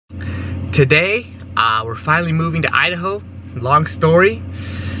Today, we're finally moving to Idaho. Long story,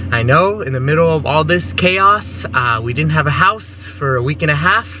 I know, in the middle of all this chaos. We didn't have a house for a week and a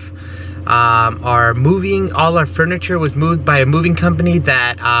half. All our furniture was moved by a moving company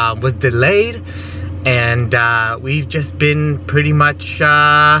that was delayed. And we've just been pretty much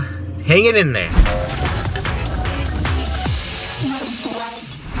hanging in there.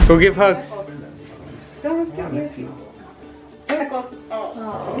 Go give hugs.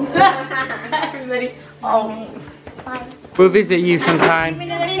 Everybody. Oh. We'll visit you sometime. Give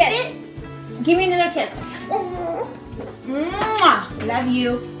me another kiss. Give me another kiss. Mwah. Love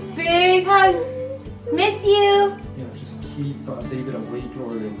you. Big hugs. Miss you. You know, just keep David awake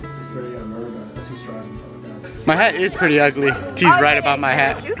or it's very unnerved as he's driving. My hat is pretty ugly. T's right about my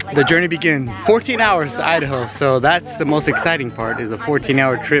hat. The journey begins. 14 hours to Idaho, so that's the most exciting part, is a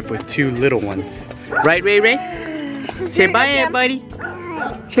 14-hour trip with two little ones. Right, Ray Ray? Say bye, everybody.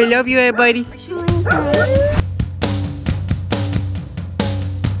 Say love you, everybody.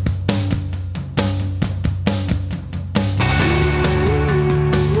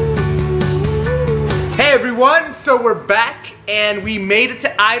 Hey everyone, so we're back and we made it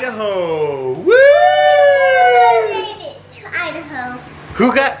to Idaho. Woo!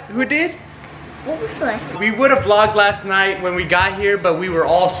 Who did? We would have vlogged last night when we got here, but we were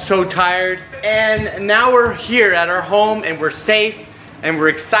all so tired. And now we're here at our home and we're safe and we're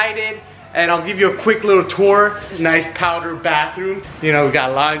excited. And I'll give you a quick little tour. Nice powder bathroom. You know, we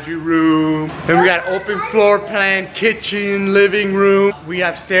got a laundry room. Then we got open floor plan, kitchen, living room. We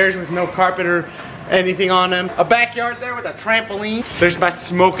have stairs with no carpet or anything on them. A backyard there with a trampoline. There's my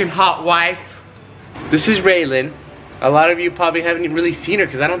smoking hot wife. This is Raylan. A lot of you probably haven't even really seen her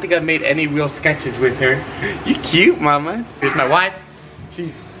because I don't think I've made any real sketches with her. You cute, mama. Here's my wife.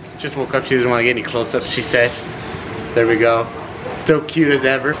 She's just woke up. She doesn't want to get any close-ups, she said. There we go. Still cute as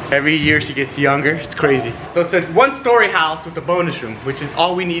ever. Every year she gets younger. It's crazy. So it's a one-story house with a bonus room, which is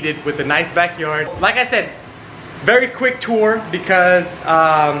all we needed with a nice backyard. Like I said, very quick tour because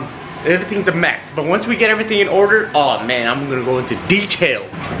everything's a mess. But once we get everything in order, oh man, I'm gonna go into detail.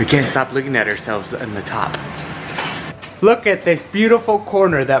 We can't stop looking at ourselves in the top. Look at this beautiful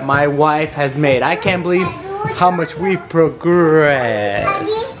corner that my wife has made. I can't believe how much we've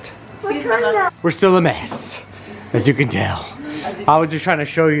progressed. We're still a mess, as you can tell. I was just trying to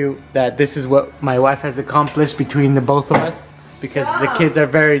show you that this is what my wife has accomplished between the both of us, because the kids are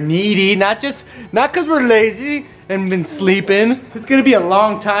very needy, not because we're lazy and been sleeping. It's gonna be a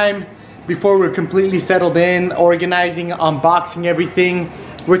long time before we're completely settled in, organizing, unboxing everything,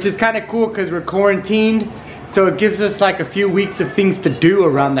 which is kind of cool because we're quarantined. So it gives us like a few weeks of things to do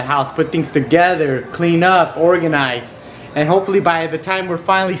around the house, put things together, clean up, organize. And hopefully by the time we're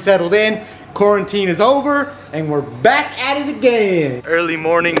finally settled in, quarantine is over and we're back at it again. Early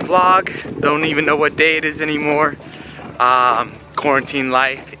morning vlog. Don't even know what day it is anymore. Quarantine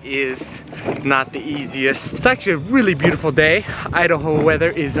life is not the easiest. It's actually a really beautiful day. Idaho weather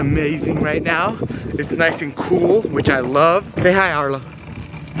is amazing right now. It's nice and cool, which I love. Say hi, Arla.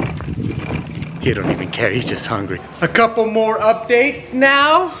 He don't even care, he's just hungry. A couple more updates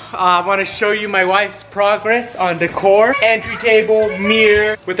now. I want to show you my wife's progress on decor. Entry table,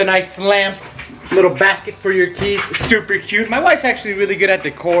 mirror with a nice lamp, little basket for your keys, super cute. My wife's actually really good at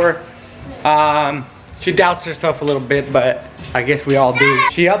decor. She doubts herself a little bit, but I guess we all do.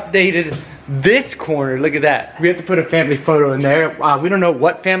 She updated this corner, look at that. We have to put a family photo in there. We don't know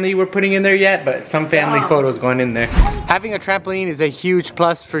what family we're putting in there yet, but some family photos going in there. Having a trampoline is a huge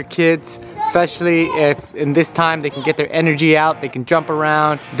plus for kids, especially if in this time they can get their energy out, they can jump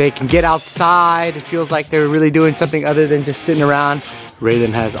around, they can get outside. It feels like they're really doing something other than just sitting around.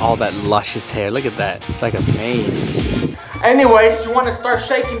 Raylan has all that luscious hair, look at that, it's like a maze. Anyways, you want to start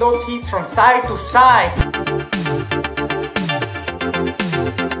shaking those heaps from side to side.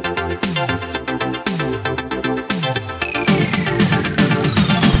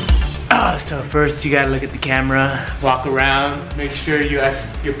 So first you gotta look at the camera, walk around, make sure your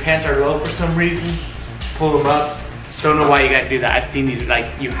pants are low for some reason, pull them up. Don't know why you gotta do that. I've seen these,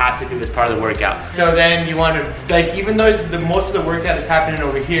 like, you have to do as part of the workout. So then you wanna, like, even though most of the workout is happening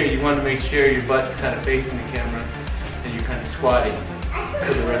over here, you wanna make sure your butt's kind of facing the camera and you're kind of squatting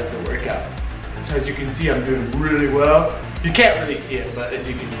for the rest of the workout. So as you can see, I'm doing really well. You can't really see it, but as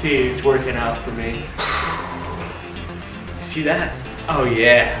you can see, it's working out for me. See that? Oh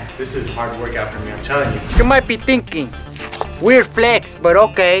yeah, this is a hard workout for me, I'm telling you. You might be thinking, weird flex, but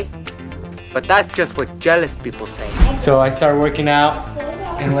okay. But that's just what jealous people say. So I start working out,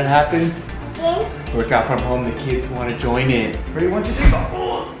 and what happens? Work out from home, the kids want to join in. Ready, 1, 2, 3, go.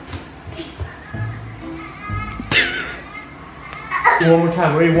 One more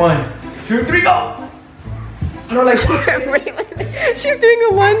time, ready, 1, 2, 3, go! I don't like She's doing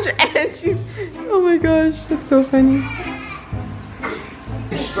a lunge and she's, oh my gosh, that's so funny.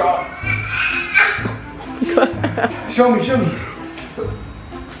 Stop. Show me.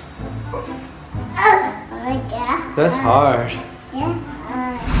 That's hard.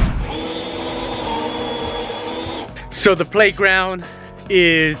 So the playground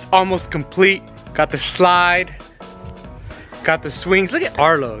is almost complete. Got the slide. Got the swings. Look at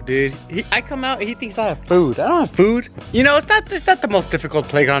Arlo, dude. I come out and he thinks I have food. I don't have food. You know, it's not the most difficult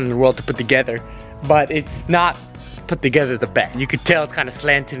playground in the world to put together, but it's not put together the best. You could tell it's kind of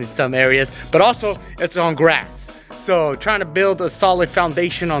slanted in some areas, but also it's on grass. So trying to build a solid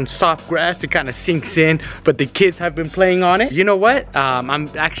foundation on soft grass, it kind of sinks in, but the kids have been playing on it. You know what? I'm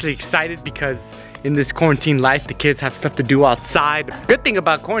actually excited because in this quarantine life, the kids have stuff to do outside. Good thing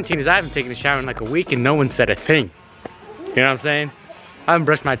about quarantine is I haven't taken a shower in like a week and no one said a thing. You know what I'm saying? I haven't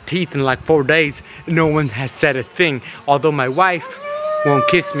brushed my teeth in like 4 days. No one has said a thing. Although my wife won't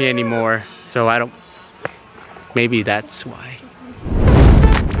kiss me anymore. So I don't, maybe that's why.